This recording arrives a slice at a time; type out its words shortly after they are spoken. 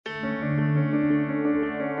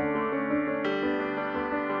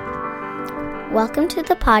Welcome to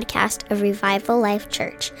the podcast of Revival Life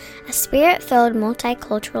Church, a spirit-filled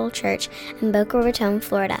multicultural church in Boca Raton,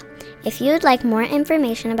 Florida. If you would like more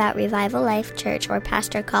information about Revival Life Church or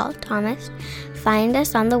Pastor Carl Thomas, find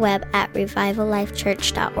us on the web at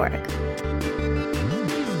revivallifechurch.org.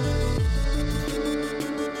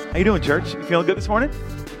 How you doing, church? You feeling good this morning?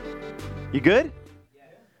 You good?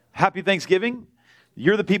 Happy Thanksgiving.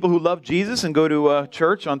 You're the people who love Jesus and go to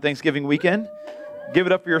church on Thanksgiving weekend. Give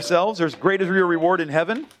it up for yourselves. There's greater your reward in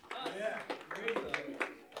heaven.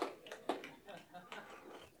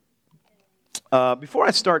 Before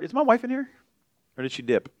I start, is my wife in here? Or did she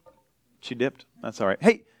dip? She dipped? That's all right.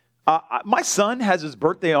 Hey, my son has his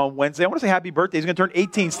birthday on Wednesday. I want to say happy birthday. He's going to turn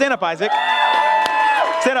 18. Stand up, Isaac.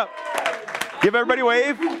 Stand up. Give everybody a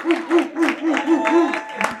wave.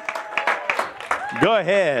 Go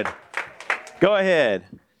ahead. Go ahead.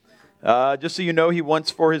 Just so you know, he wants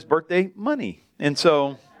for his birthday money. And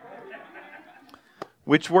so,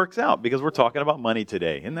 which works out because we're talking about money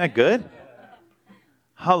today. Isn't that good?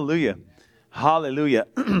 Hallelujah. Hallelujah.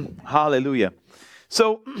 Hallelujah.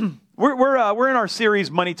 So, we're in our series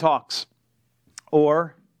Money Talks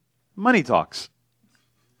or Money Talks.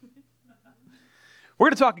 We're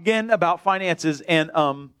going to talk again about finances, and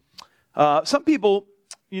some people,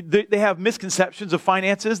 they have misconceptions of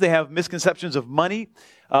finances. They have misconceptions of money.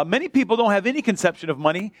 Many people don't have any conception of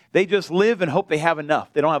money. They just live and hope they have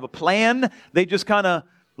enough. They don't have a plan. They just kind of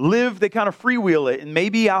live. They kind of freewheel it. And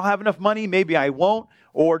maybe I'll have enough money. Maybe I won't.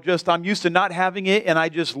 Or just I'm used to not having it and I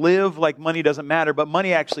just live like money doesn't matter. But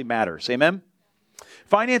money actually matters. Amen?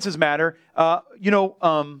 Finances matter.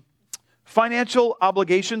 Financial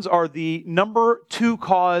obligations are the number 2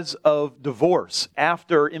 cause of divorce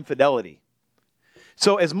after infidelity.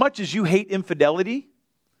 So as much as you hate infidelity,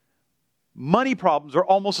 money problems are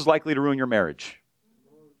almost as likely to ruin your marriage.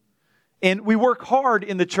 And we work hard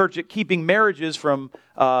in the church at keeping marriages from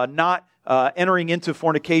not entering into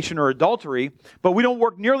fornication or adultery, but we don't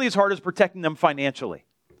work nearly as hard as protecting them financially,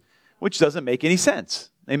 which doesn't make any sense.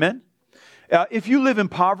 Amen? If you live in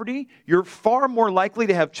poverty, you're far more likely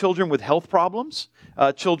to have children with health problems,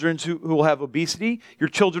 children who will have obesity. Your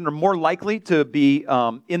children are more likely to be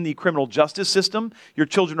in the criminal justice system. Your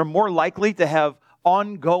children are more likely to have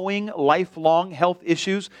ongoing, lifelong health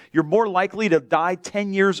issues. You're more likely to die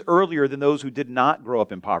 10 years earlier than those who did not grow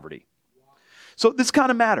up in poverty. So this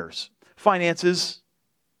kind of matters. Finances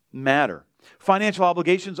matter. Financial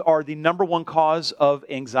obligations are the number 1 cause of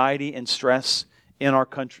anxiety and stress in our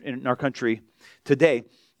country today.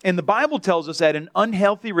 And the Bible tells us that an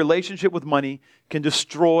unhealthy relationship with money can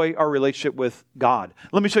destroy our relationship with God.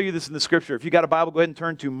 Let me show you this in the scripture. If you got a Bible, go ahead and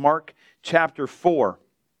turn to Mark chapter 4.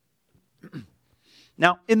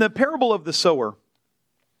 Now, in the parable of the sower,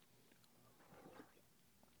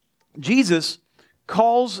 Jesus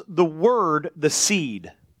calls the word the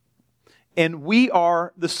seed, and we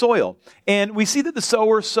are the soil. And we see that the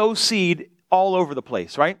sower sows seed all over the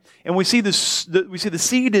place, right? And we see the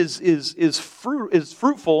seed is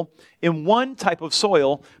fruitful in one type of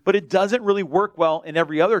soil, but it doesn't really work well in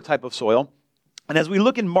every other type of soil. And as we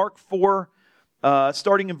look in Mark 4,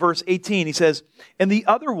 starting in verse 18, he says, "And the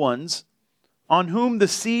other ones on whom the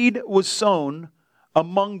seed was sown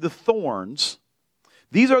among the thorns,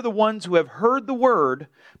 these are the ones who have heard the word,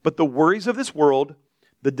 but the worries of this world,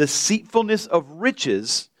 the deceitfulness of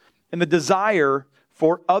riches, and the desire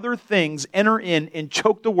for other things enter in and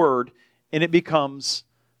choke the word, and it becomes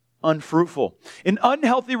unfruitful." An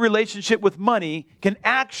unhealthy relationship with money can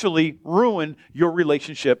actually ruin your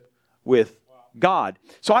relationship with God.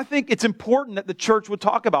 So I think it's important that the church would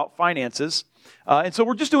talk about finances. And so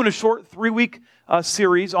we're just doing a short 3-week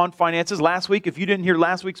series on finances. Last week, if you didn't hear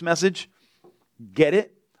last week's message, get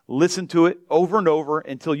it, listen to it over and over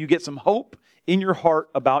until you get some hope in your heart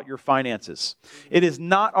about your finances. It is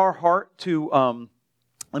not our heart to,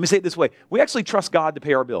 let me say it this way, we actually trust God to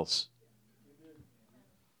pay our bills.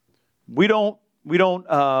 We don't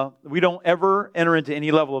ever enter into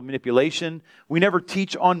any level of manipulation. We never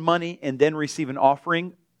teach on money and then receive an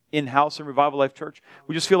offering in-house in Revival Life Church.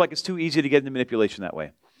 We just feel like it's too easy to get into manipulation that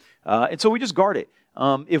way. And so we just guard it.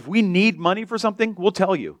 If we need money for something, we'll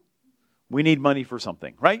tell you. We need money for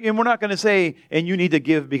something, right? And we're not going to say, and you need to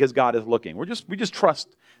give because God is looking. We just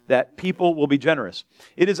trust that people will be generous.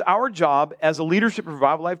 It is our job as a leadership of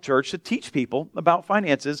Revival Life Church to teach people about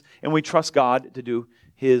finances, and we trust God to do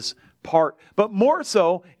His part. But more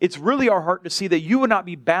so, it's really our heart to see that you would not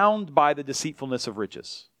be bound by the deceitfulness of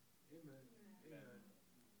riches.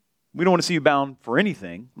 We don't want to see you bound for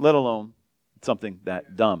anything, let alone something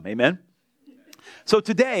that dumb. Amen? So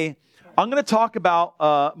today, I'm going to talk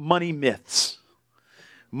about money myths.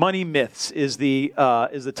 Money Myths is the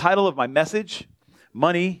title of my message.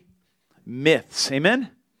 Money Myths. Amen?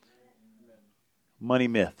 Money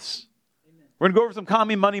Myths. We're going to go over some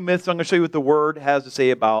common money myths. I'm going to show you what the Word has to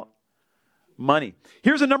say about money.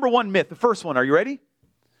 Here's a number one myth. The first one. Are you ready?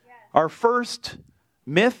 Yes. Our first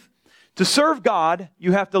myth. To serve God,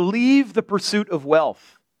 you have to leave the pursuit of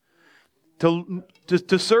wealth. To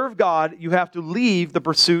serve God, you have to leave the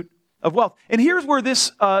pursuit of wealth. And here's where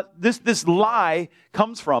this lie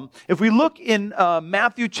comes from. If we look in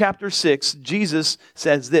Matthew chapter 6, Jesus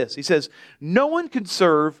says this. He says, "No one can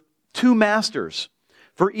serve two masters,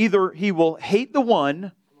 for either he will hate the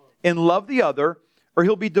one and love the other, or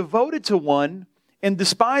he'll be devoted to one and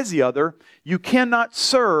despise the other. You cannot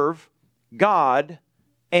serve God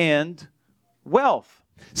and wealth."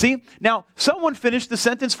 See, now someone finished the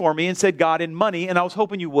sentence for me and said God and money, and I was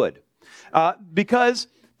hoping you would. Because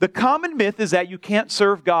the common myth is that you can't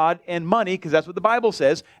serve God and money, because that's what the Bible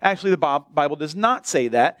says. Actually, the Bible does not say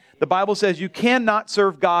that. The Bible says you cannot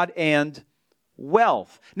serve God and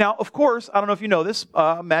wealth. Now, of course, I don't know if you know this.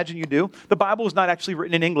 Imagine you do. The Bible is not actually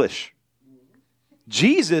written in English.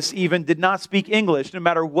 Jesus even did not speak English, no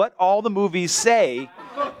matter what all the movies say.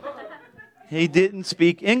 He didn't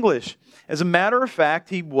speak English. As a matter of fact,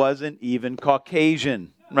 he wasn't even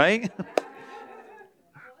Caucasian, right?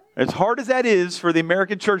 As hard as that is for the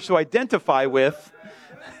American church to identify with,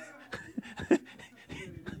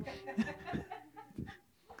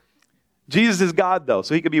 Jesus is God, though,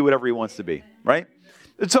 so he could be whatever he wants to be, right?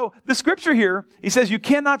 And so the scripture here, he says you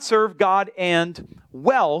cannot serve God and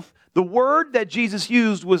wealth. The word that Jesus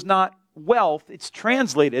used was not wealth. It's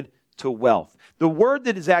translated to wealth. The word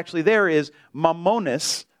that is actually there is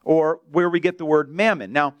mammonis, or where we get the word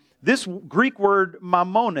mammon. Now, this Greek word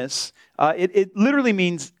mammonis, it literally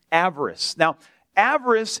means avarice. Now,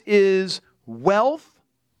 avarice is wealth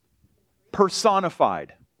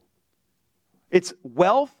personified. It's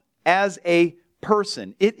wealth as a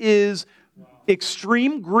person. It is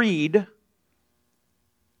extreme greed,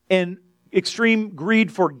 and extreme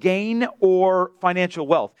greed for gain or financial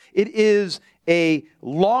wealth. It is a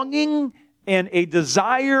longing and a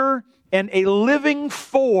desire and a living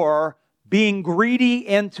for being greedy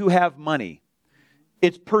and to have money.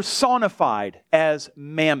 It's personified as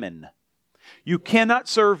mammon. You cannot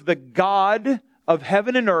serve the God of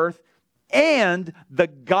heaven and earth and the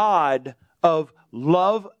God of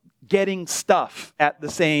love getting stuff at the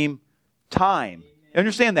same time. You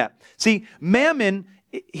understand that? See, mammon,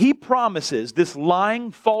 he promises, this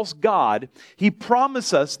lying false God, he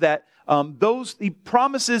promises us that he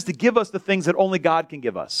promises to give us the things that only God can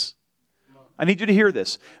give us. I need you to hear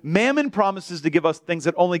this. Mammon promises to give us things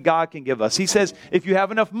that only God can give us. He says, if you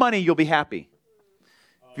have enough money, you'll be happy.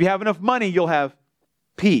 If you have enough money, you'll have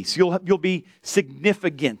peace. You'll be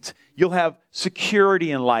significant. You'll have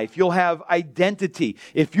security in life. You'll have identity.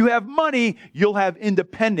 If you have money, you'll have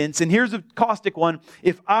independence. And here's a caustic one.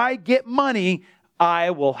 If I get money,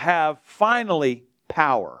 I will have finally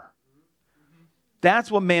power.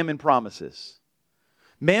 That's what mammon promises.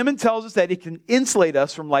 Mammon tells us that it can insulate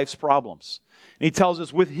us from life's problems. And he tells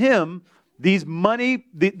us with him, these money,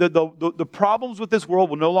 the problems with this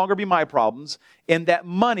world will no longer be my problems, and that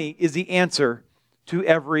money is the answer to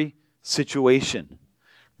every situation.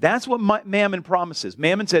 That's what mammon promises.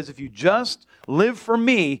 Mammon says, if you just live for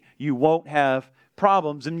me, you won't have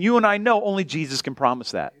problems. And you and I know only Jesus can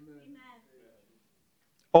promise that. Amen.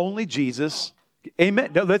 Only Jesus.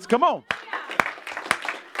 Amen. No, let's come on.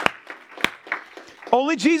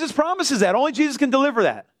 Only Jesus promises that. Only Jesus can deliver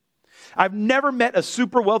that. I've never met a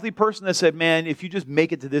super wealthy person that said, man, if you just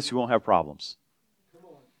make it to this, you won't have problems.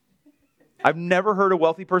 I've never heard a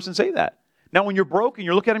wealthy person say that. Now, when you're broke and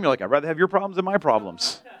you look at them, you're like, I'd rather have your problems than my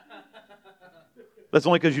problems. That's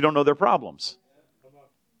only because you don't know their problems.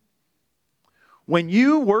 When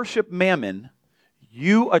you worship mammon,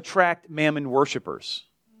 you attract mammon worshipers.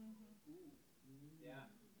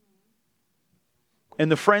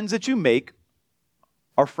 And the friends that you make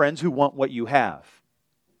are friends who want what you have.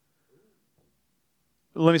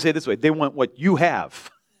 Let me say it this way. They want what you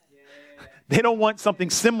have. They don't want something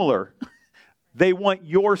similar. They want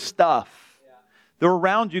your stuff. They're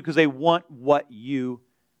around you because they want what you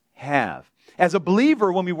have. As a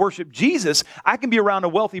believer, when we worship Jesus, I can be around a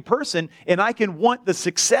wealthy person and I can want the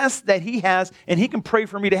success that he has, and he can pray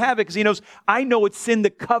for me to have it because he knows I know it's sin to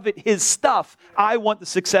covet his stuff. I want the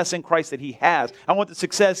success in Christ that he has. I want the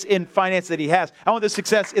success in finance that he has. I want the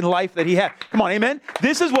success in life that he has. Come on, amen?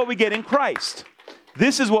 This is what we get in Christ.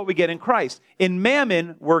 This is what we get in Christ. In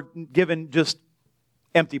mammon, we're given just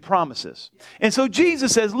empty promises. And so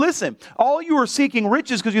Jesus says, listen, all you are seeking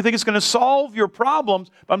riches because you think it's going to solve your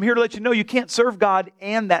problems, but I'm here to let you know you can't serve God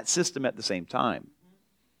and that system at the same time.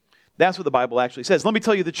 That's what the Bible actually says. Let me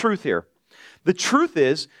tell you the truth here. The truth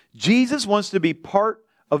is, Jesus wants to be part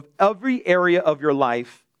of every area of your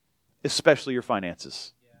life, especially your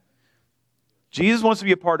finances. Jesus wants to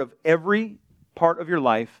be a part of every part of your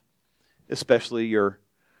life, especially your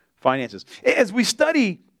finances. As we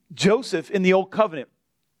study Joseph in the Old Covenant,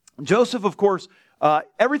 Joseph, of course,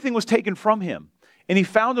 everything was taken from him, and he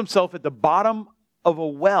found himself at the bottom of a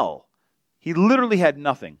well. He literally had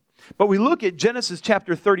nothing. But we look at Genesis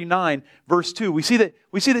chapter 39, verse 2. We see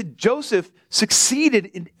that Joseph succeeded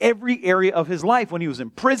in every area of his life. When he was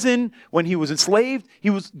in prison, when he was enslaved,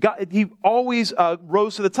 he always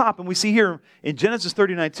rose to the top. And we see here in Genesis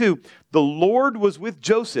 39:2, the Lord was with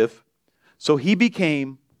Joseph, so he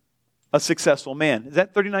became a successful man. Is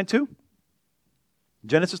that 39:2?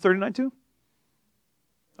 Genesis 39:2?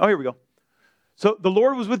 Oh, here we go. So the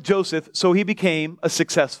Lord was with Joseph, so he became a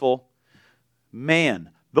successful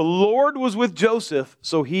man. The Lord was with Joseph,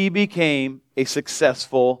 so he became a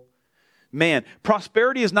successful man.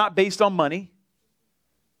 Prosperity is not based on money.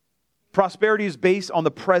 Prosperity is based on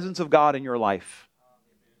the presence of God in your life.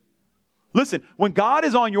 Listen, when God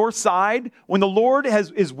is on your side, when the Lord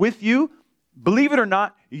is with you, believe it or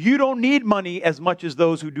not, you don't need money as much as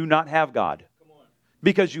those who do not have God.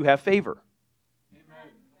 Because you have favor.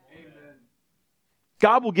 Amen.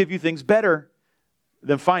 God will give you things better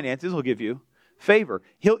than finances. He'll give you favor.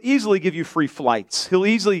 He'll easily give you free flights. He'll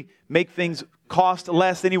easily make things cost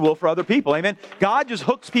less than he will for other people. Amen. God just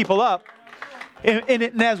hooks people up. And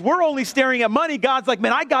as we're only staring at money, God's like,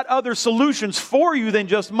 man, I got other solutions for you than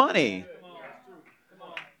just money.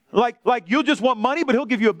 Like you'll just want money, but he'll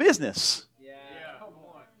give you a business.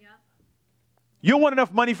 You don't want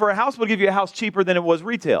enough money for a house, but he'll give you a house cheaper than it was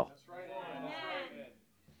retail.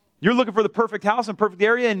 You're looking for the perfect house in perfect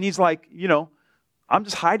area, and he's like, I'm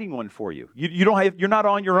just hiding one for you. You're not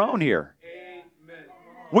on your own here.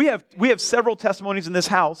 We have several testimonies in this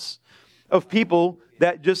house of people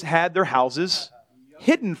that just had their houses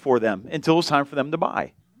hidden for them until it was time for them to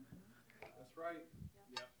buy. That's right.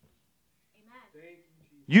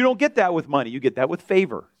 You don't get that with money. You get that with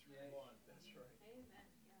favor.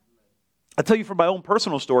 I'll tell you from my own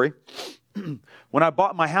personal story. When I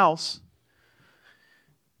bought my house,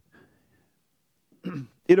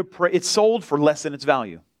 it sold for less than its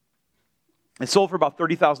value. It sold for about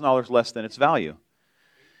 $30,000 less than its value.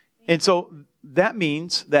 And so that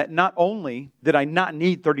means that not only did I not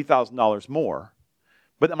need $30,000 more,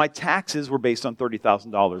 but that my taxes were based on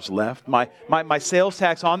 $30,000 left. My sales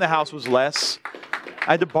tax on the house was less.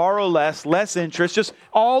 I had to borrow less interest, just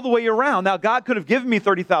all the way around. Now, God could have given me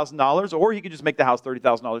 $30,000, or he could just make the house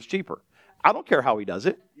 $30,000 cheaper. I don't care how he does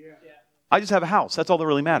it. I just have a house. That's all that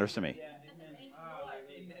really matters to me.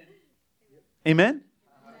 Amen?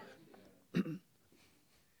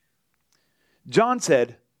 John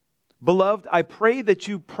said, "Beloved, I pray that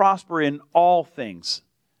you prosper in all things,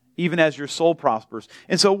 even as your soul prospers."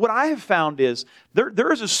 And so what I have found is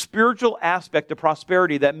there is a spiritual aspect to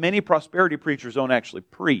prosperity that many prosperity preachers don't actually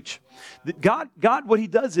preach. God, what he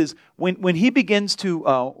does is when he begins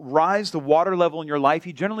to rise the water level in your life,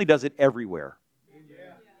 he generally does it everywhere.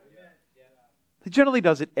 He generally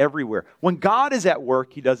does it everywhere. When God is at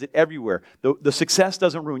work, he does it everywhere. The success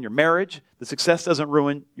doesn't ruin your marriage. The success doesn't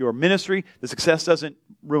ruin your ministry. The success doesn't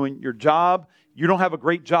ruin your job. You don't have a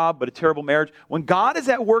great job, but a terrible marriage. When God is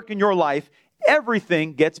at work in your life,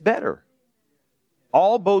 everything gets better.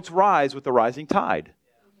 All boats rise with the rising tide,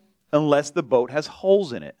 unless the boat has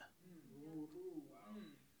holes in it.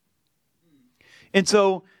 And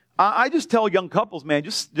so I just tell young couples, man,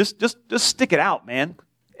 just stick it out, man.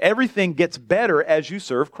 Everything gets better as you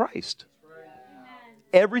serve Christ.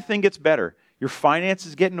 Everything gets better. Your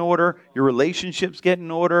finances get in order. Your relationships get in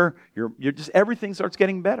order. Everything starts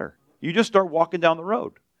getting better. You just start walking down the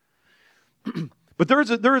road. But there is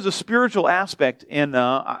a spiritual aspect, and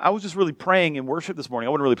I was just really praying in worship this morning. I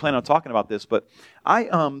wasn't really planning on talking about this, but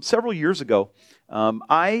several years ago, I'm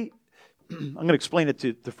going to explain it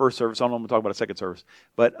to the first service. I don't know if I'm going to talk about a second service,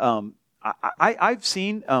 but I've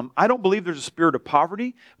seen. I don't believe there's a spirit of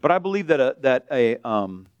poverty, but I believe that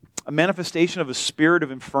a manifestation of a spirit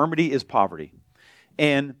of infirmity is poverty,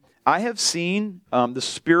 and I have seen the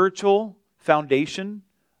spiritual foundation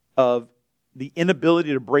of the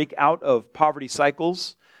inability to break out of poverty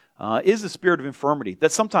cycles is the spirit of infirmity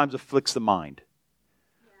that sometimes afflicts the mind,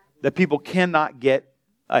 that people cannot get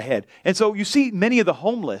ahead. And so you see many of the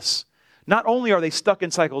homeless, not only are they stuck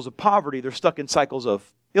in cycles of poverty, they're stuck in cycles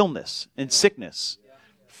of illness and sickness,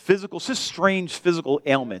 physical, just strange physical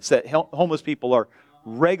ailments that homeless people are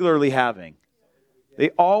regularly having. They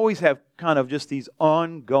always have kind of just these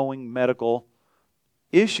ongoing medical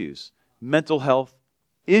issues, mental health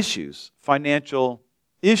issues, financial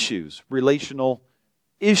issues, relational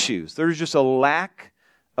issues. There's just a lack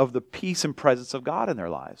of the peace and presence of God in their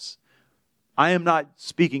lives. I am not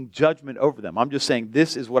speaking judgment over them. I'm just saying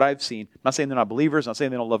this is what I've seen. I'm not saying they're not believers. I'm not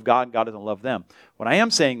saying they don't love God and God doesn't love them. What I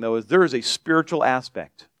am saying, though, is there is a spiritual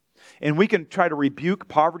aspect. And we can try to rebuke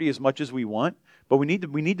poverty as much as we want, but we need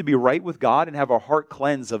to be right with God and have our heart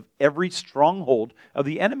cleansed of every stronghold of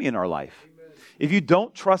the enemy in our life. Amen. If you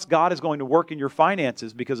don't trust God is going to work in your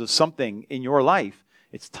finances because of something in your life,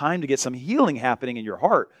 it's time to get some healing happening in your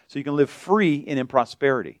heart so you can live free and in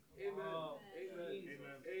prosperity.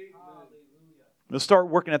 We'll start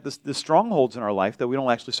working at the strongholds in our life that we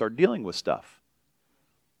don't actually start dealing with stuff.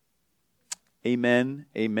 Amen,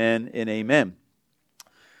 amen, and amen.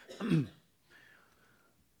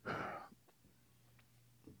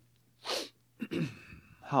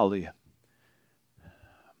 Hallelujah.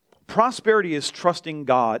 Prosperity is trusting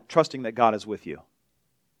God, trusting that God is with you.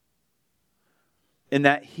 And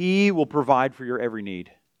that He will provide for your every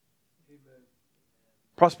need.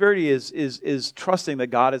 Prosperity is trusting that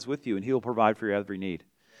God is with you and He will provide for your every need.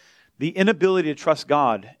 The inability to trust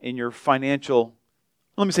God in your financial...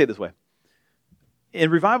 Let me say it this way.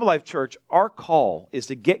 In Revival Life Church, our call is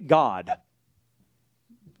to get God,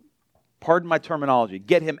 pardon my terminology,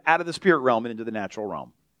 get Him out of the spirit realm and into the natural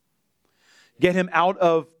realm. Get Him out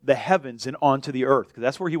of the heavens and onto the earth, because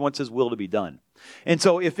that's where He wants His will to be done. And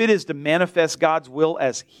so if it is to manifest God's will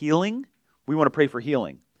as healing, we want to pray for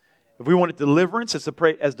healing. If we want it deliverance, it's to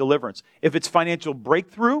pray as deliverance. If it's financial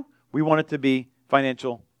breakthrough, we want it to be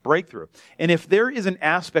financial breakthrough. And if there is an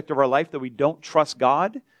aspect of our life that we don't trust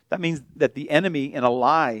God, that means that the enemy and a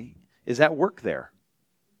lie is at work there.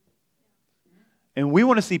 And we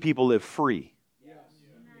want to see people live free.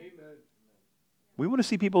 We want to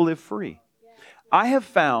see people live free. I have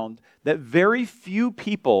found that very few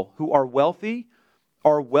people who are wealthy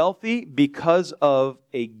because of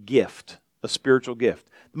a gift, a spiritual gift.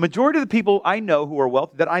 The majority of the people I know who are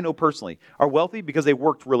wealthy, that I know personally, are wealthy because they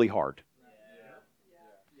worked really hard.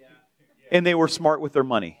 And they were smart with their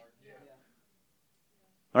money.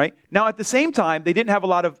 All right? Now, at the same time, they didn't have a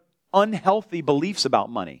lot of unhealthy beliefs about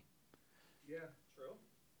money.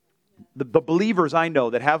 The believers I know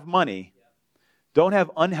that have money don't have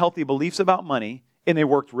unhealthy beliefs about money, and they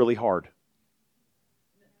worked really hard.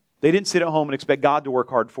 They didn't sit at home and expect God to work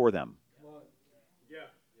hard for them.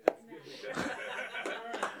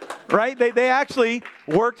 Right? They actually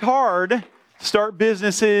worked hard, start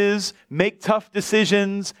businesses, make tough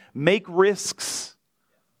decisions, make risks.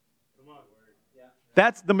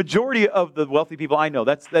 That's the majority of the wealthy people I know.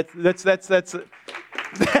 That's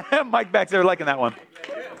Mike back there liking that one.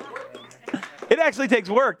 It actually takes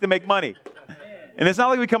work to make money. And it's not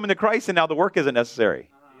like we come into Christ and now the work isn't necessary.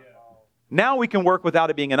 Now we can work without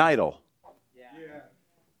it being an idol.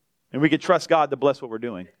 And we can trust God to bless what we're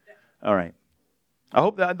doing. All right. I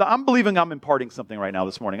hope that I'm believing I'm imparting something right now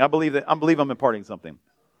this morning. I believe I'm imparting something.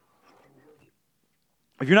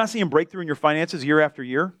 If you're not seeing breakthrough in your finances year after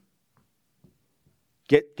year,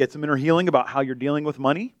 get some inner healing about how you're dealing with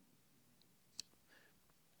money,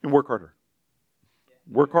 and work harder.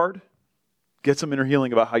 Work hard. Get some inner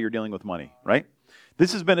healing about how you're dealing with money. Right?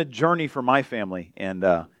 This has been a journey for my family, and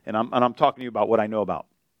I'm talking to you about what I know about.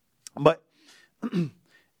 But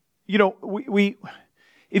you know, we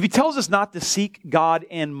if He tells us not to seek God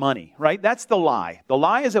and money, right? That's the lie. The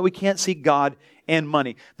lie is that we can't seek God and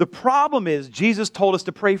money. The problem is Jesus told us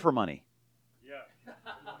to pray for money. Yeah.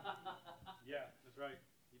 Yeah, that's right.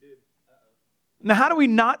 He did. Now, how do we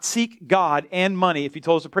not seek God and money if He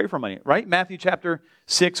told us to pray for money, right? Matthew chapter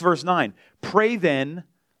 6, verse 9. Pray then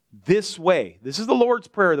this way. This is the Lord's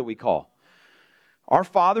Prayer that we call. Our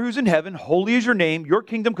Father who's in heaven, holy is your name. Your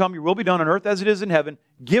kingdom come, your will be done on earth as it is in heaven.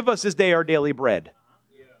 Give us this day our daily bread.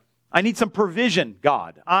 I need some provision,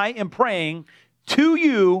 God. I am praying to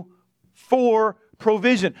you for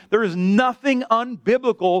provision. There is nothing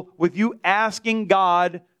unbiblical with you asking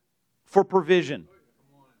God for provision.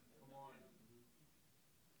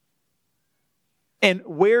 And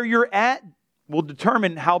where you're at will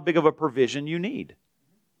determine how big of a provision you need.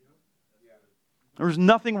 There's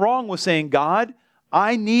nothing wrong with saying, God,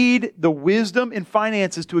 I need the wisdom and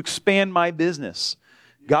finances to expand my business.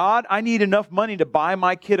 God, I need enough money to buy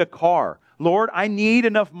my kid a car. Lord, I need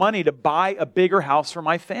enough money to buy a bigger house for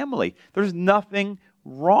my family. There's nothing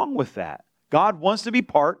wrong with that. God wants to be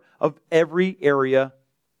part of every area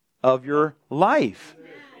of your life.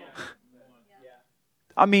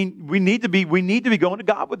 I mean, we need to be going to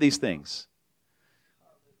God with these things.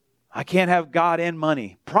 I can't have God and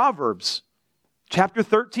money. Proverbs chapter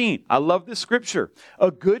 13. I love this scripture.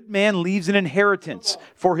 A good man leaves an inheritance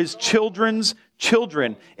for his children's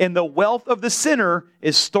children, and the wealth of the sinner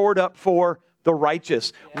is stored up for the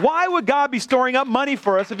righteous. Why would God be storing up money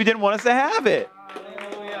for us if He didn't want us to have it?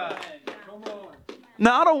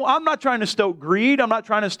 Now, I'm not trying to stoke greed. I'm not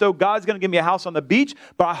trying to stoke God's going to give me a house on the beach.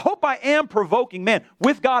 But I hope I am provoking, man,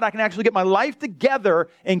 with God, I can actually get my life together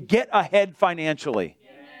and get ahead financially.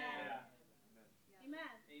 Yeah.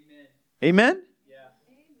 Amen? Yeah.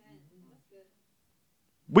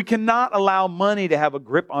 We cannot allow money to have a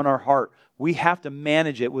grip on our heart. We have to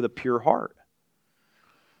manage it with a pure heart.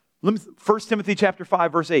 1 Timothy chapter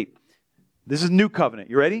 5, verse 8. This is new covenant.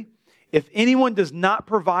 You ready? If anyone does not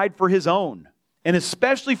provide for his own, and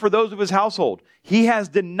especially for those of his household, he has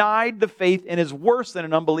denied the faith and is worse than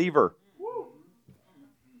an unbeliever.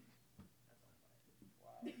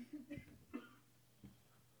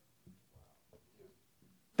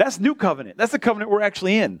 That's new covenant. That's the covenant we're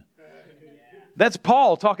actually in. That's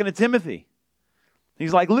Paul talking to Timothy.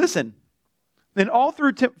 He's like, listen. And all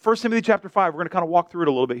through 1 Timothy chapter 5, we're going to kind of walk through it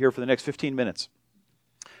a little bit here for the next 15 minutes.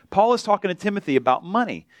 Paul is talking to Timothy about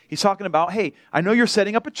money. He's talking about, hey, I know you're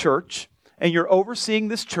setting up a church, and you're overseeing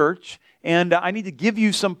this church, and I need to give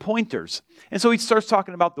you some pointers. And so he starts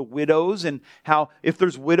talking about the widows and how if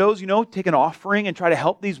there's widows, take an offering and try to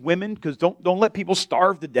help these women, because don't let people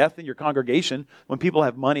starve to death in your congregation when people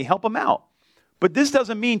have money. Help them out. But this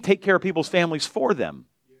doesn't mean take care of people's families for them.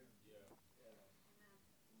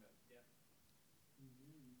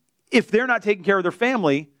 If they're not taking care of their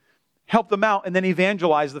family, help them out and then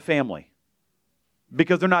evangelize the family,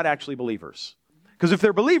 because they're not actually believers. Because if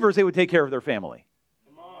they're believers, they would take care of their family.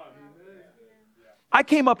 I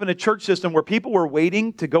came up in a church system where people were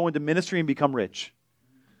waiting to go into ministry and become rich.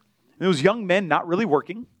 And it was young men not really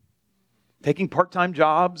working, taking part-time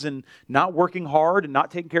jobs and not working hard and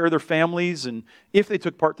not taking care of their families. And if they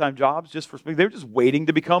took part-time jobs, they were just waiting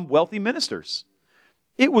to become wealthy ministers.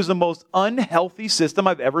 It was the most unhealthy system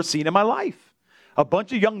I've ever seen in my life. A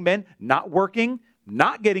bunch of young men not working,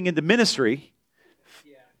 not getting into ministry,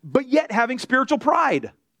 but yet having spiritual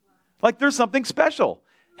pride. Like there's something special.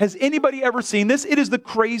 Has anybody ever seen this? It is the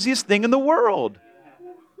craziest thing in the world.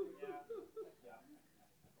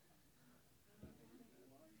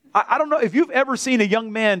 I don't know if you've ever seen a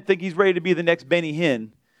young man think he's ready to be the next Benny Hinn.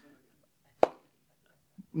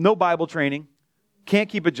 No Bible training. Can't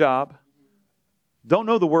keep a job. Don't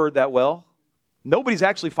know the word that well. Nobody's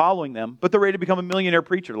actually following them, but they're ready to become a millionaire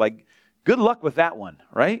preacher. Like, good luck with that one,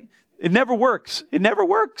 right? It never works. It never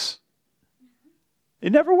works.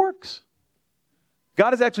 It never works.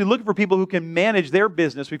 God is actually looking for people who can manage their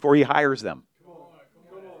business before He hires them.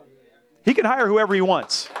 He can hire whoever He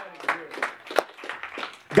wants.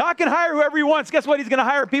 God can hire whoever He wants. Guess what? He's going to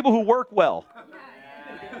hire people who work well.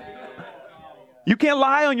 You can't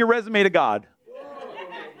lie on your resume to God.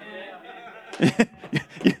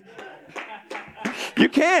 You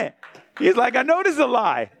can't. He's like, I know this is a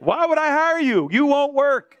lie. Why would I hire you? You won't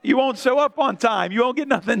work. You won't show up on time. You won't get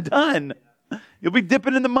nothing done. You'll be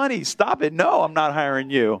dipping in the money. Stop it. No, I'm not hiring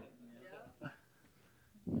you.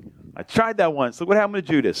 I tried that once. Look what happened to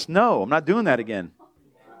Judas. No, I'm not doing that again.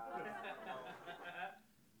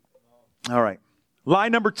 All right. Lie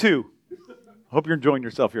number 2. Hope you're enjoying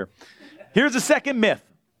yourself here. Here's the second myth.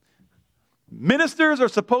 Ministers are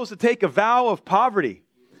supposed to take a vow of poverty.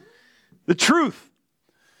 The truth.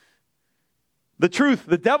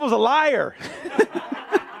 The devil's a liar.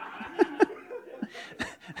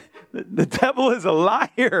 The devil is a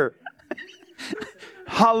liar.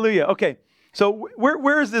 Hallelujah. Okay, so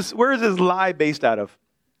where is this lie based out of?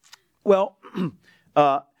 Well,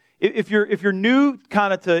 if you're new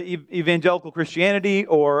kind of to evangelical Christianity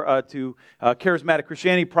or to charismatic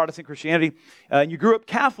Christianity, Protestant Christianity, and you grew up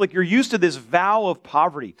Catholic, you're used to this vow of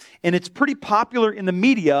poverty, and it's pretty popular in the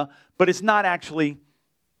media, but it's not actually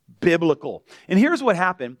biblical. And here's what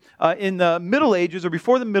happened. In the Middle Ages, or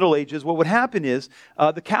before the Middle Ages, what would happen is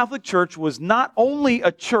the Catholic Church was not only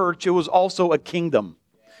a church, it was also a kingdom.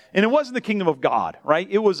 And it wasn't the kingdom of God, right?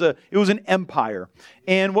 It was an empire.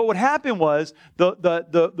 And what would happen was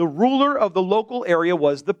the ruler of the local area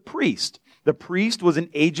was the priest. The priest was an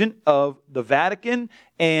agent of the Vatican,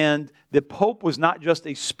 and the Pope was not just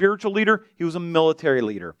a spiritual leader, he was a military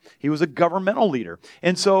leader. He was a governmental leader.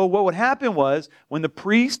 And so what would happen was, when the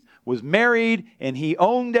priest was married and he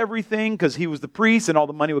owned everything because he was the priest and all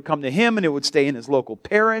the money would come to him and it would stay in his local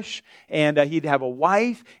parish, and he'd have a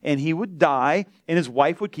wife and he would die and his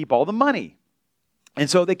wife would keep all the money. And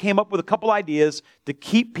so they came up with a couple ideas to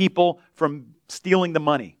keep people from stealing the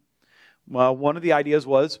money. Well, one of the ideas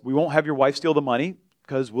was, we won't have your wife steal the money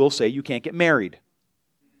because we'll say you can't get married,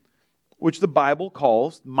 which the Bible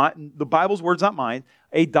calls, the Bible's words, not mine,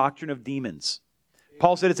 a doctrine of demons.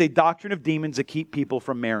 Paul said it's a doctrine of demons to keep people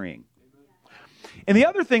from marrying. And the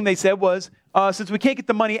other thing they said was, since we can't get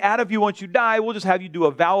the money out of you once you die, we'll just have you do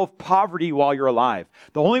a vow of poverty while you're alive.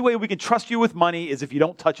 The only way we can trust you with money is if you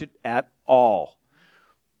don't touch it at all,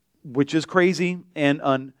 which is crazy and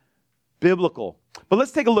unbiblical. But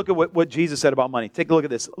let's take a look at what Jesus said about money. Take a look at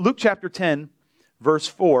this. Luke chapter 10, verse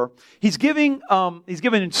 4. He's giving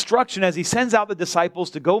instruction as he sends out the disciples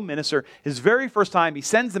to go minister. His very first time, he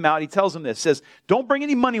sends them out. He tells them this. He says, don't bring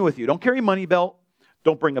any money with you. Don't carry a money belt.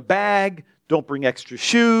 Don't bring a bag. Don't bring extra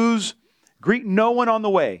shoes. Greet no one on the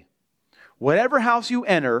way. Whatever house you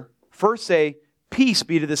enter, first say, peace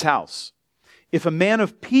be to this house. If a man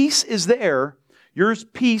of peace is there, your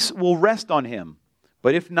peace will rest on him.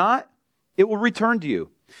 But if not, it will return to you.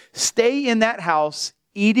 Stay in that house,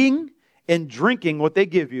 eating and drinking what they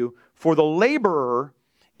give you, for the laborer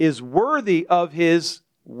is worthy of his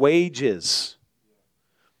wages.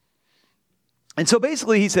 And so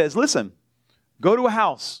basically he says, listen, go to a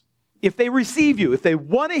house. If they receive you, if they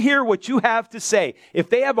want to hear what you have to say, if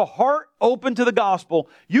they have a heart open to the gospel,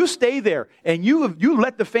 you stay there and you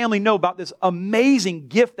let the family know about this amazing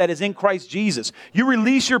gift that is in Christ Jesus. You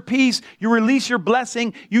release your peace, you release your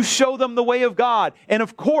blessing, you show them the way of God. And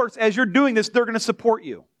of course, as you're doing this, they're going to support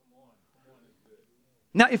you.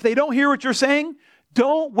 Now, if they don't hear what you're saying,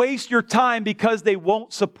 don't waste your time because they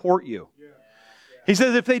won't support you. He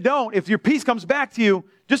says if they don't, if your peace comes back to you,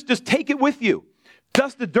 just take it with you.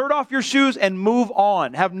 Dust the dirt off your shoes and move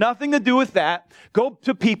on. Have nothing to do with that. Go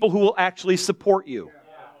to people who will actually support you.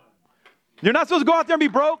 You're not supposed to go out there and be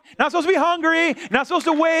broke. Not supposed to be hungry. Not supposed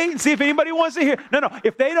to wait and see if anybody wants to hear. No.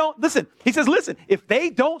 If they don't, listen. He says, listen, if they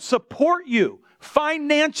don't support you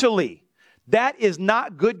financially, that is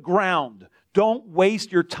not good ground. Don't waste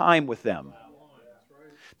your time with them.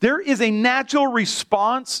 There is a natural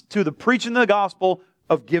response to the preaching of the gospel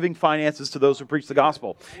of giving finances to those who preach the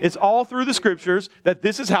gospel. It's all through the scriptures that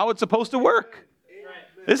this is how it's supposed to work.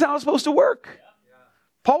 This is how it's supposed to work.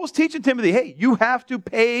 Paul was teaching Timothy, hey, you have to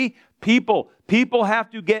pay people. People have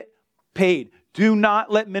to get paid. Do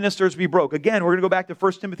not let ministers be broke. Again, we're going to go back to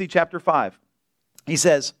 1 Timothy chapter 5. He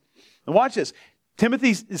says, and watch this, Timothy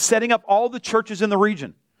is setting up all the churches in the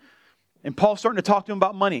region. And Paul's starting to talk to him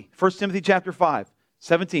about money. 1 Timothy chapter 5,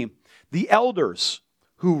 17. The elders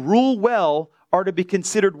who rule well are to be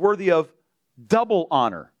considered worthy of double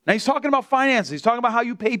honor. Now he's talking about finances. He's talking about how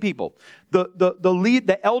you pay people.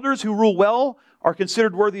 The elders who rule well are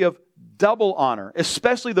considered worthy of double honor,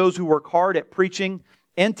 especially those who work hard at preaching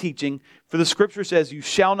and teaching. For the scripture says, you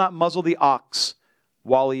shall not muzzle the ox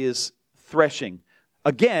while he is threshing.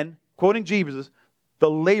 Again, quoting Jesus, the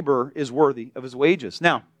laborer is worthy of his wages.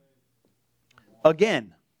 Now,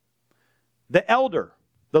 again, the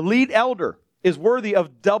lead elder, is worthy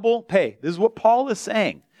of double pay. This is what Paul is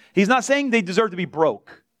saying. He's not saying they deserve to be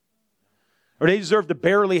broke or they deserve to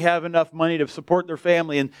barely have enough money to support their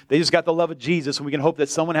family and they just got the love of Jesus and we can hope that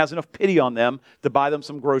someone has enough pity on them to buy them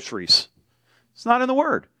some groceries. It's not in the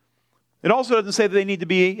Word. It also doesn't say that they need to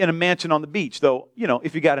be in a mansion on the beach, though,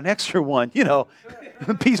 if you got an extra one,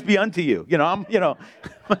 peace be unto you.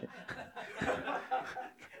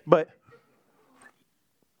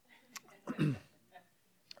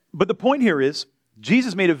 But the point here is,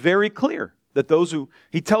 Jesus made it very clear that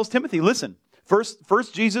he tells Timothy, listen,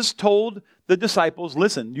 first Jesus told the disciples,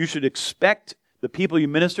 listen, you should expect the people you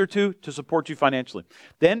minister to support you financially.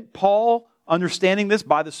 Then Paul, understanding this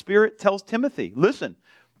by the Spirit, tells Timothy, listen,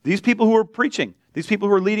 these people who are preaching, these people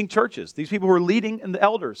who are leading churches, these people who are leading in the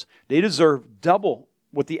elders, they deserve double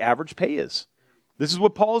what the average pay is. This is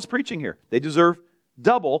what Paul is preaching here. They deserve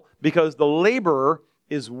double because the laborer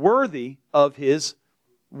is worthy of his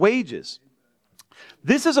wages.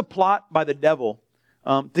 This is a plot by the devil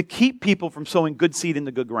to keep people from sowing good seed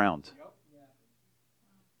into good ground.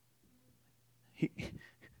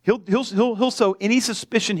 He'll sow any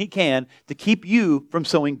suspicion he can to keep you from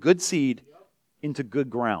sowing good seed into good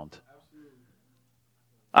ground.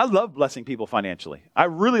 I love blessing people financially. I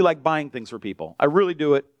really like buying things for people. I really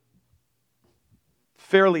do it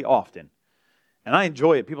fairly often. And I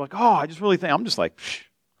enjoy it. People are like, oh, I just really think, I'm just like,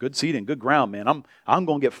 good seed and good ground, man. I'm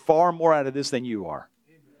going to get far more out of this than you are.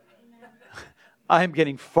 I am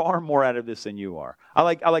getting far more out of this than you are. I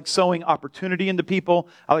like sowing opportunity into people.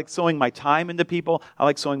 I like sowing my time into people. I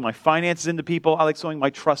like sowing my finances into people. I like sowing my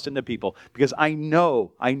trust into people because I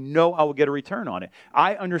know I will get a return on it.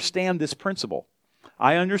 I understand this principle.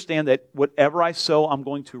 I understand that whatever I sow, I'm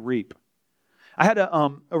going to reap. I had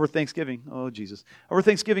over Thanksgiving, over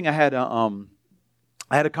Thanksgiving I had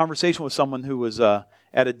a conversation with someone who was at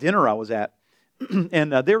a dinner I was at,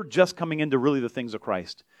 and they were just coming into really the things of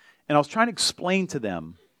Christ. And I was trying to explain to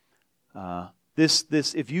them, this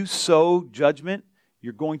if you sow judgment,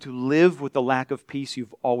 you're going to live with the lack of peace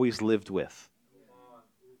you've always lived with.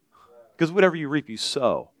 Because whatever you reap, you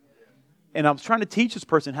sow. And I was trying to teach this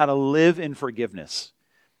person how to live in forgiveness,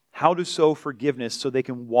 how to sow forgiveness so they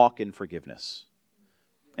can walk in forgiveness.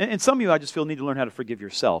 And some of you, I just feel, need to learn how to forgive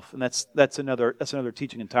yourself, and that's another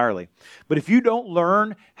teaching entirely. But if you don't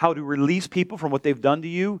learn how to release people from what they've done to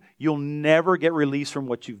you, you'll never get released from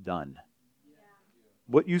what you've done.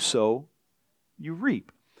 What you sow, you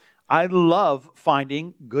reap. I love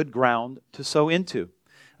finding good ground to sow into.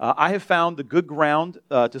 I have found the good ground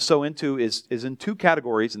to sow into is in two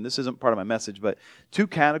categories, and this isn't part of my message, but two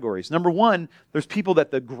categories. Number one, there's people that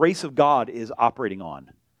the grace of God is operating on.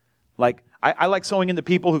 Like, I like sowing into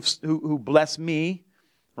people who bless me,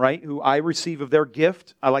 right? Who I receive of their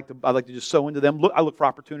gift. I like to just sow into them. I look for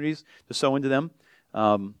opportunities to sow into them.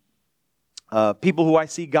 People who I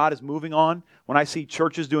see God is moving on. When I see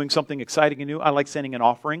churches doing something exciting and new, I like sending an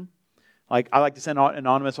offering. Like, I like to send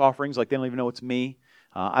anonymous offerings, like they don't even know it's me.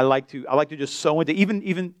 I like to just sow into,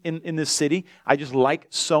 even in this city, I just like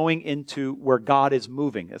sowing into where God is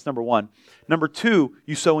moving. That's number one. Number two,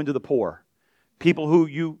 you sow into the poor. People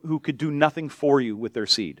who could do nothing for you with their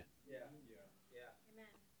seed.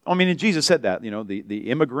 I mean, and Jesus said that, the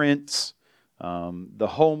immigrants, the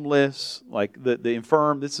homeless, like the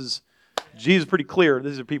infirm. Jesus is pretty clear.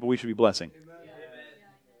 These are people we should be blessing.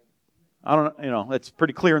 I don't, it's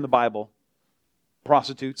pretty clear in the Bible.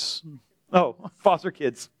 Prostitutes. Foster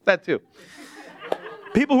kids. That too.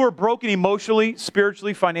 People who are broken emotionally,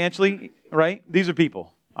 spiritually, financially, right? These are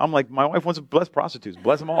people. I'm like, my wife wants to bless prostitutes.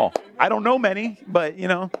 Bless them all. I don't know many, but,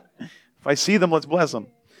 if I see them, let's bless them.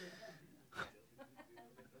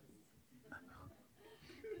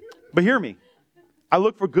 But hear me. I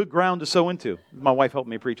look for good ground to sow into. My wife helped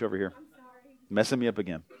me preach over here. Messing me up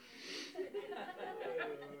again.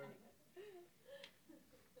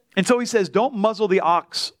 And so he says, don't muzzle the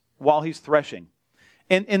ox while he's threshing.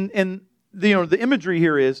 And the imagery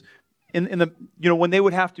here is, when they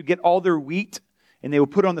would have to get all their wheat and they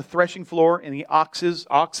would put it on the threshing floor, and the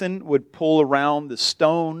oxen would pull around the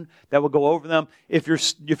stone that would go over them. If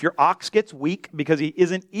your ox gets weak because he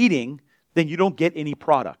isn't eating, then you don't get any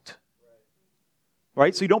product.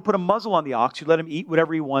 Right? So you don't put a muzzle on the ox. You let him eat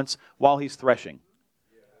whatever he wants while he's threshing.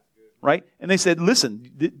 Right? And they said,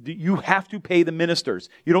 listen, you have to pay the ministers.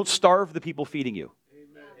 You don't starve the people feeding you.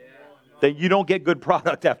 Amen. Then you don't get good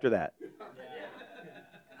product after that.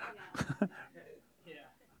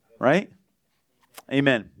 Right?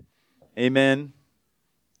 Amen. Amen.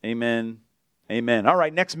 Amen. Amen. All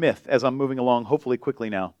right, next myth as I'm moving along, hopefully quickly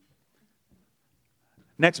now.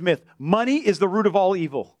 Next myth. Money is the root of all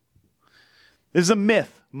evil. This is a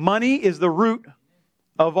myth. Money is the root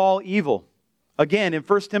of all evil. Again, in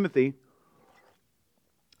 1 Timothy,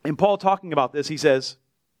 and Paul talking about this, he says,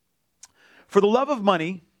 for the love of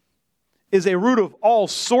money is a root of all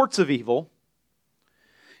sorts of evil,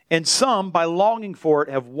 and some, by longing for it,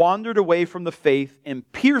 have wandered away from the faith and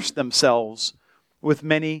pierced themselves with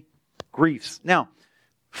many griefs. Now,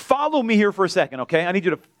 follow me here for a second, okay? I need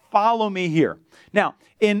you to follow me here. Now,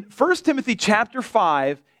 in 1 Timothy chapter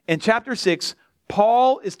 5 and chapter 6,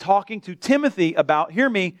 Paul is talking to Timothy about, hear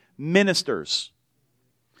me, ministers.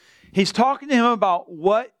 He's talking to him about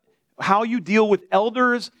how you deal with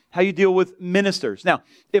elders, how you deal with ministers. Now,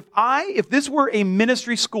 if this were a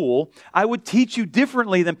ministry school, I would teach you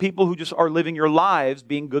differently than people who just are living your lives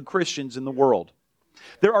being good Christians in the world.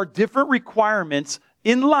 There are different requirements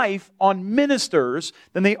in life on ministers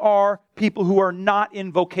than they are people who are not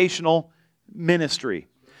in vocational ministry.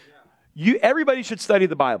 Everybody should study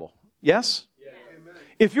the Bible. Yes?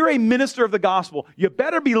 If you're a minister of the gospel, you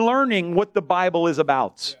better be learning what the Bible is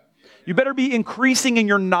about. You better be increasing in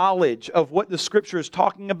your knowledge of what the Scripture is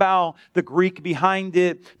talking about, the Greek behind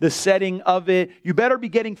it, the setting of it. You better be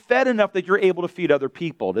getting fed enough that you're able to feed other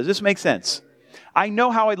people. Does this make sense? I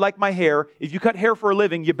know how I'd like my hair. If you cut hair for a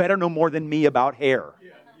living, you better know more than me about hair.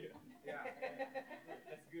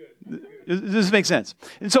 Does this make sense?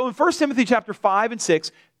 And so in 1 Timothy chapter 5 and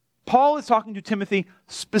 6, Paul is talking to Timothy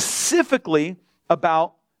specifically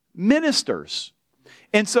about ministers.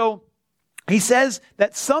 And so he says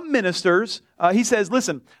that some ministers, he says,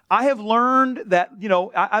 listen, I have learned that,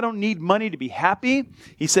 I don't need money to be happy.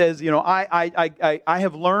 He says, I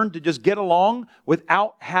have learned to just get along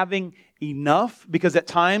without having enough, because at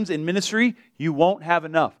times in ministry, you won't have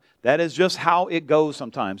enough. That is just how it goes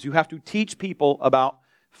sometimes. You have to teach people about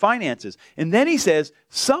finances. And then he says,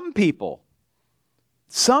 some people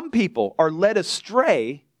are led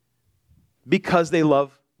astray because they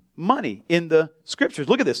love money in the scriptures.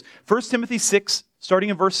 Look at this. 1 Timothy 6, starting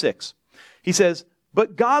in verse 6. He says,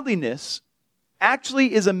 but godliness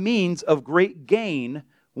actually is a means of great gain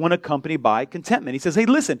when accompanied by contentment. He says, hey,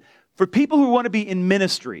 listen, for people who want to be in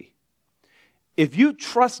ministry, if you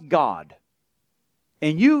trust God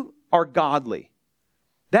and you are godly,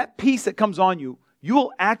 that peace that comes on you, you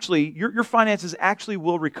will actually, your finances actually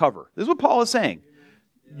will recover. This is what Paul is saying.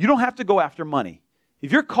 You don't have to go after money.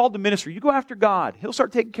 If you're called to ministry, you go after God. He'll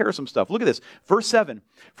start taking care of some stuff. Look at this. Verse 7.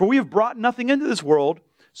 For we have brought nothing into this world,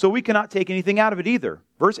 so we cannot take anything out of it either.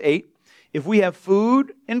 Verse 8. If we have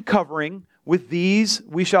food and covering, with these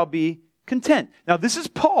we shall be content. Now this is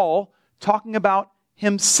Paul talking about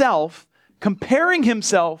himself, comparing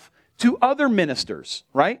himself to other ministers,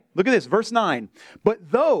 right? Look at this, verse 9. But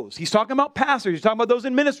those, he's talking about pastors, he's talking about those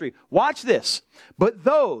in ministry. Watch this. But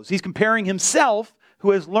those, he's comparing himself, who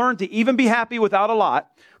has learned to even be happy without a lot,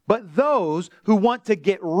 but those who want to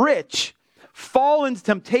get rich fall into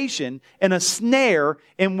temptation and a snare,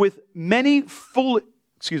 and with many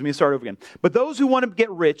But those who want to get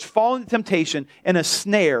rich fall into temptation and a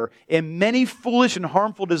snare and many foolish and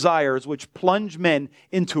harmful desires which plunge men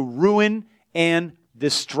into ruin and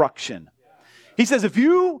destruction. He says if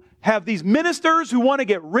you have these ministers who want to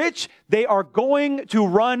get rich, they are going to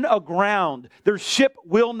run aground. Their ship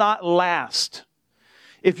will not last.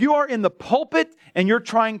 If you are in the pulpit and you're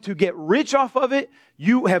trying to get rich off of it,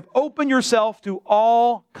 you have opened yourself to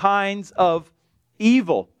all kinds of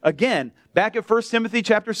evil. Again, back at 1 Timothy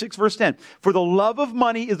chapter 6, verse 10. For the love of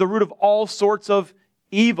money is the root of all sorts of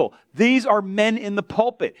evil. These are men in the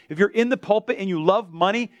pulpit. If you're in the pulpit and you love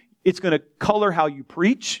money, it's going to color how you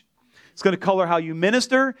preach. It's going to color how you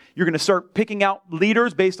minister. You're going to start picking out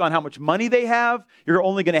leaders based on how much money they have. You're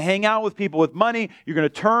only going to hang out with people with money. You're going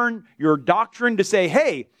to turn your doctrine to say,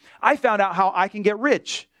 hey, I found out how I can get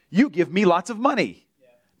rich. You give me lots of money.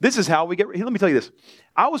 This is how we get rich. Let me tell you this.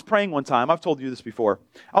 I was praying one time. I've told you this before.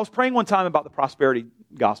 I was praying one time about the prosperity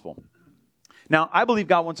gospel. Now, I believe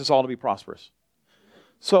God wants us all to be prosperous.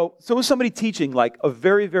 So was somebody teaching like a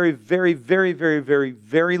very, very, very, very, very, very,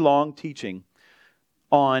 very long teaching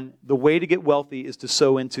on the way to get wealthy is to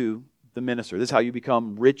sow into the minister. This is how you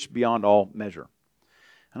become rich beyond all measure.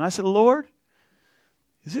 And I said, Lord,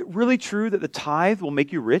 is it really true that the tithe will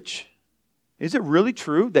make you rich? Is it really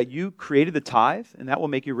true that you created the tithe and that will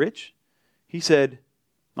make you rich? He said,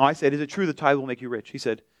 no, I said, is it true the tithe will make you rich? He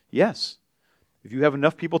said, yes. If you have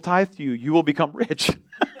enough people tithe to you, you will become rich.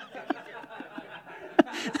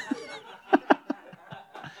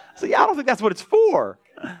 So yeah, I don't think that's what it's for.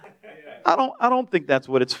 I don't think that's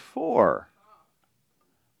what it's for.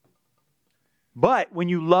 But when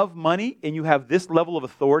you love money and you have this level of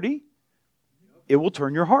authority, it will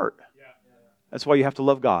turn your heart. That's why you have to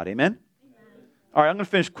love God. Amen? All right, I'm going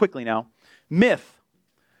to finish quickly now. Myth.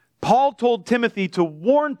 Paul told Timothy to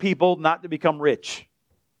warn people not to become rich.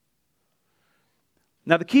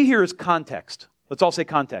 Now the key here is context. Let's all say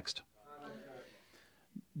context.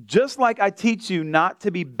 Just like I teach you not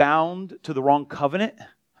to be bound to the wrong covenant,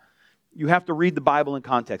 you have to read the Bible in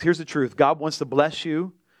context. Here's the truth. God wants to bless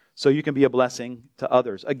you so you can be a blessing to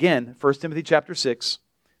others. Again, 1 Timothy chapter 6,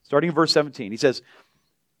 starting in verse 17. He says,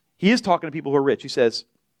 he is talking to people who are rich. He says,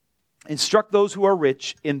 instruct those who are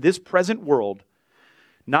rich in this present world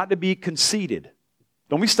not to be conceited.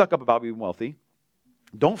 Don't be stuck up about being wealthy.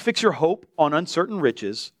 Don't fix your hope on uncertain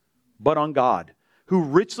riches, but on God, who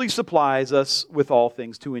richly supplies us with all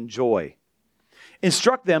things to enjoy.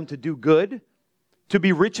 Instruct them to do good, to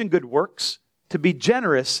be rich in good works, to be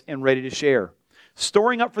generous and ready to share,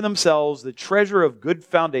 storing up for themselves the treasure of good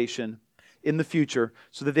foundation in the future,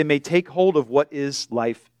 so that they may take hold of what is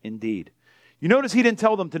life indeed. You notice he didn't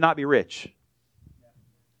tell them to not be rich.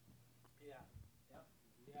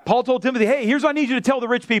 Paul told Timothy, hey, here's what I need you to tell the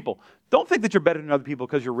rich people. Don't think that you're better than other people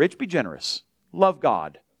because you're rich. Be generous. Love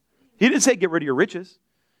God. He didn't say get rid of your riches.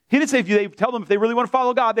 He didn't say if they tell them if they really want to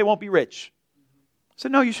follow God, they won't be rich. He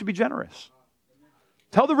said, no, you should be generous.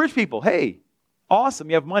 Tell the rich people, hey, awesome,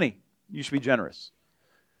 you have money. You should be generous.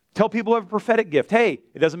 Tell people who have a prophetic gift, hey,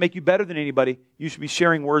 it doesn't make you better than anybody. You should be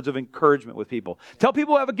sharing words of encouragement with people. Tell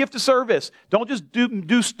people who have a gift of service. Don't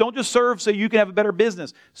just serve so you can have a better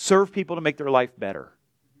business. Serve people to make their life better.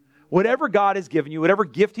 Whatever God has given you, whatever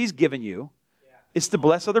gift He's given you, is to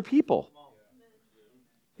bless other people.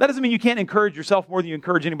 That doesn't mean you can't encourage yourself more than you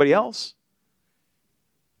encourage anybody else.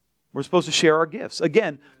 We're supposed to share our gifts.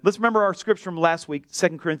 Again, let's remember our scripture from last week,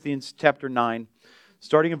 2 Corinthians chapter 9,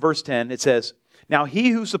 starting in verse 10. It says, Now he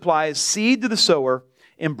who supplies seed to the sower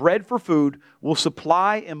and bread for food will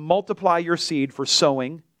supply and multiply your seed for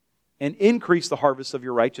sowing and increase the harvest of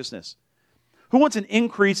your righteousness. Who wants an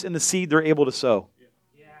increase in the seed they're able to sow?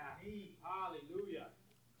 Yeah. Hallelujah.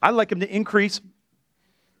 I'd like him to increase.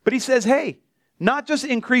 But he says, hey, not just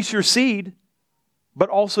increase your seed, but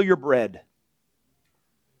also your bread.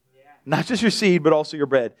 Yeah. Not just your seed, but also your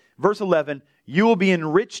bread. Verse 11, you will be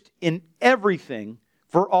enriched in everything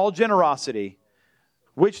for all generosity,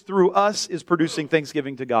 which through us is producing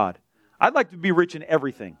thanksgiving to God. I'd like to be rich in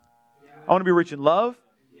everything. I want to be rich in love.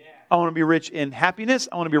 I want to be rich in happiness.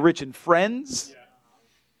 I want to be rich in friends.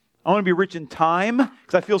 I want to be rich in time,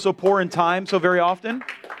 because I feel so poor in time so very often.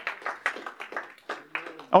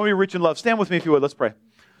 I want to be rich in love. Stand with me if you would. Let's pray.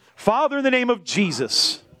 Father, in the name of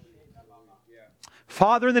Jesus.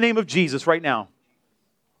 Father, in the name of Jesus, right now.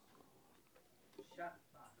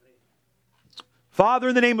 Father,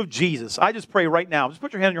 in the name of Jesus, I just pray right now. Just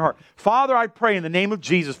put your hand on your heart. Father, I pray in the name of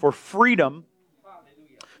Jesus for freedom.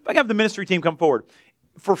 If I can have the ministry team come forward.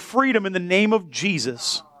 For freedom in the name of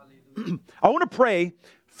Jesus. I want to pray,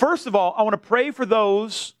 first of all, I want to pray for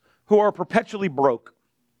those who are perpetually broke.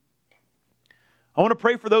 I want to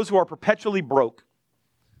pray for those who are perpetually broke.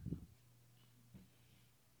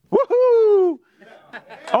 Woohoo!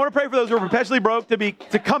 I want to pray for those who are perpetually broke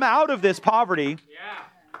to come out of this poverty.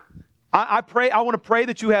 I want to pray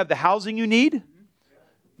that you have the housing you need,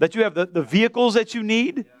 that you have the vehicles that you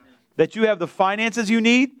need, that you have the finances you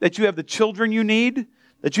need, that you have the children you need,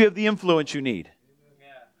 that you have the influence you need.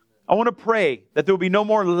 I want to pray that there will be no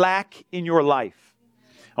more lack in your life.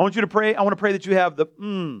 I want to pray that you have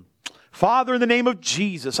Father, in the name of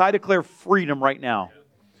Jesus, I declare freedom right now.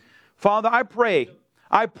 Father, I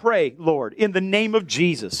pray, Lord, in the name of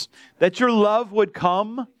Jesus, that your love would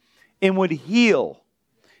come and would heal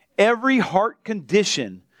every heart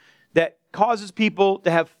condition that causes people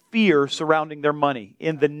to have fear surrounding their money.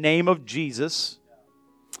 In the name of Jesus.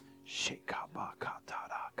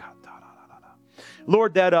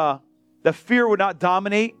 Lord, that fear would not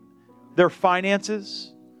dominate their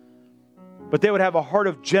finances, but they would have a heart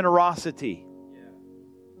of generosity.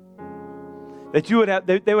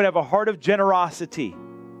 That they would have a heart of generosity.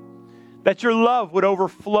 That your love would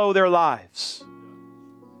overflow their lives.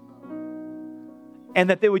 And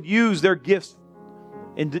that they would use their gifts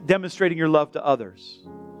in demonstrating your love to others.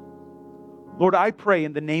 Lord, I pray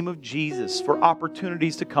in the name of Jesus for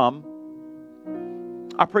opportunities to come.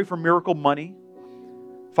 I pray for miracle money.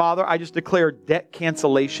 Father, I just declare debt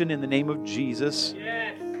cancellation in the name of Jesus.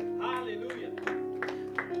 Yes. Hallelujah.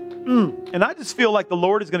 And I just feel like the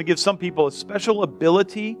Lord is going to give some people a special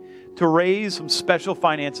ability to raise some special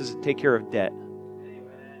finances to take care of debt.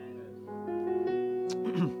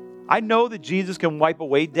 I know that Jesus can wipe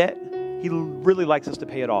away debt. He really likes us to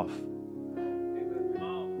pay it off.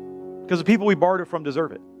 Because the people we borrowed it from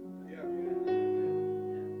deserve it.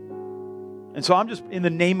 And so I'm just, in the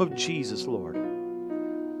name of Jesus, Lord,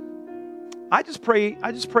 I just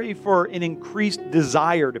pray for an increased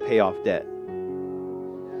desire to pay off debt.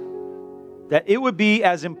 That it would be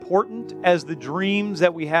as important as the dreams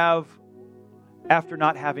that we have after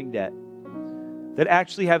not having debt. That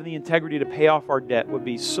actually having the integrity to pay off our debt would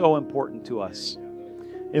be so important to us.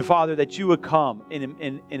 And Father, that you would come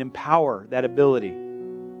and empower that ability.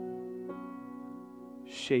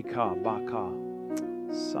 Sheka Baka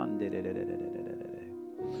Sunday.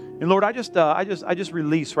 And Lord, I just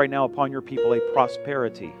release right now upon your people a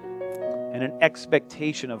prosperity and an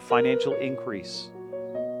expectation of financial increase.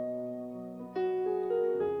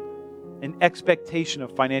 An expectation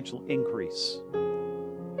of financial increase.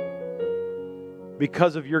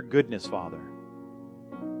 Because of your goodness, Father.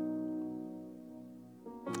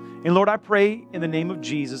 And Lord, I pray in the name of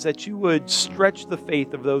Jesus that you would stretch the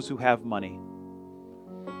faith of those who have money.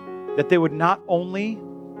 That they would not only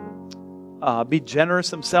be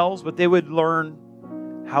generous themselves, but they would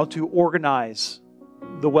learn how to organize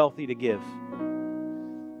the wealthy to give.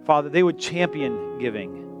 Father, they would champion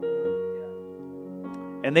giving.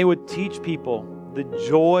 And they would teach people the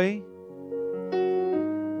joy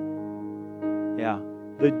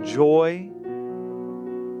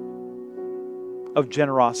of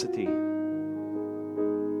generosity. And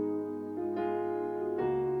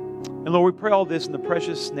Lord, we pray all this in the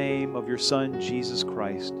precious name of your Son, Jesus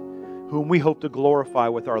Christ, whom we hope to glorify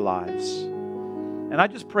with our lives. And I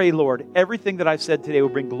just pray, Lord, everything that I've said today will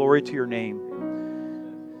bring glory to your name.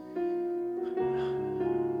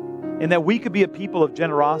 And that we could be a people of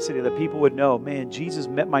generosity, that people would know, man, Jesus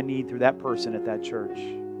met my need through that person at that church.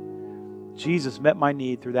 Jesus met my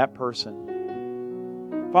need through that person.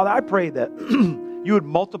 Father, I pray that you would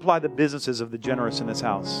multiply the businesses of the generous in this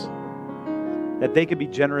house. that they could be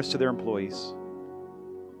generous to their employees.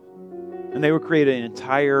 And they would create an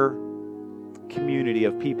entire community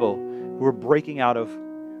of people who were breaking out of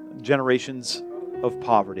generations of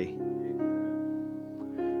poverty.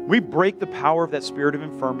 We break the power of that spirit of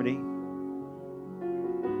infirmity.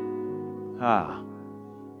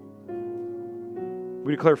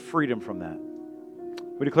 We declare freedom from that.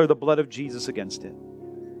 We declare the blood of Jesus against it.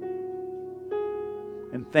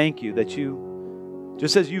 And thank you that you,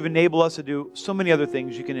 just as you've enabled us to do so many other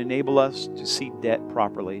things, you can enable us to see debt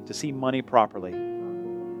properly, to see money properly,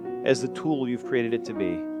 as the tool you've created it to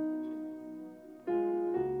be.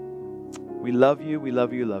 We love you, we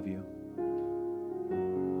love you, love you.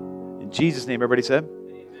 In Jesus' name, everybody said?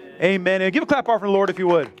 Amen. And give a clap offering to the Lord if you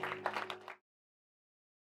would.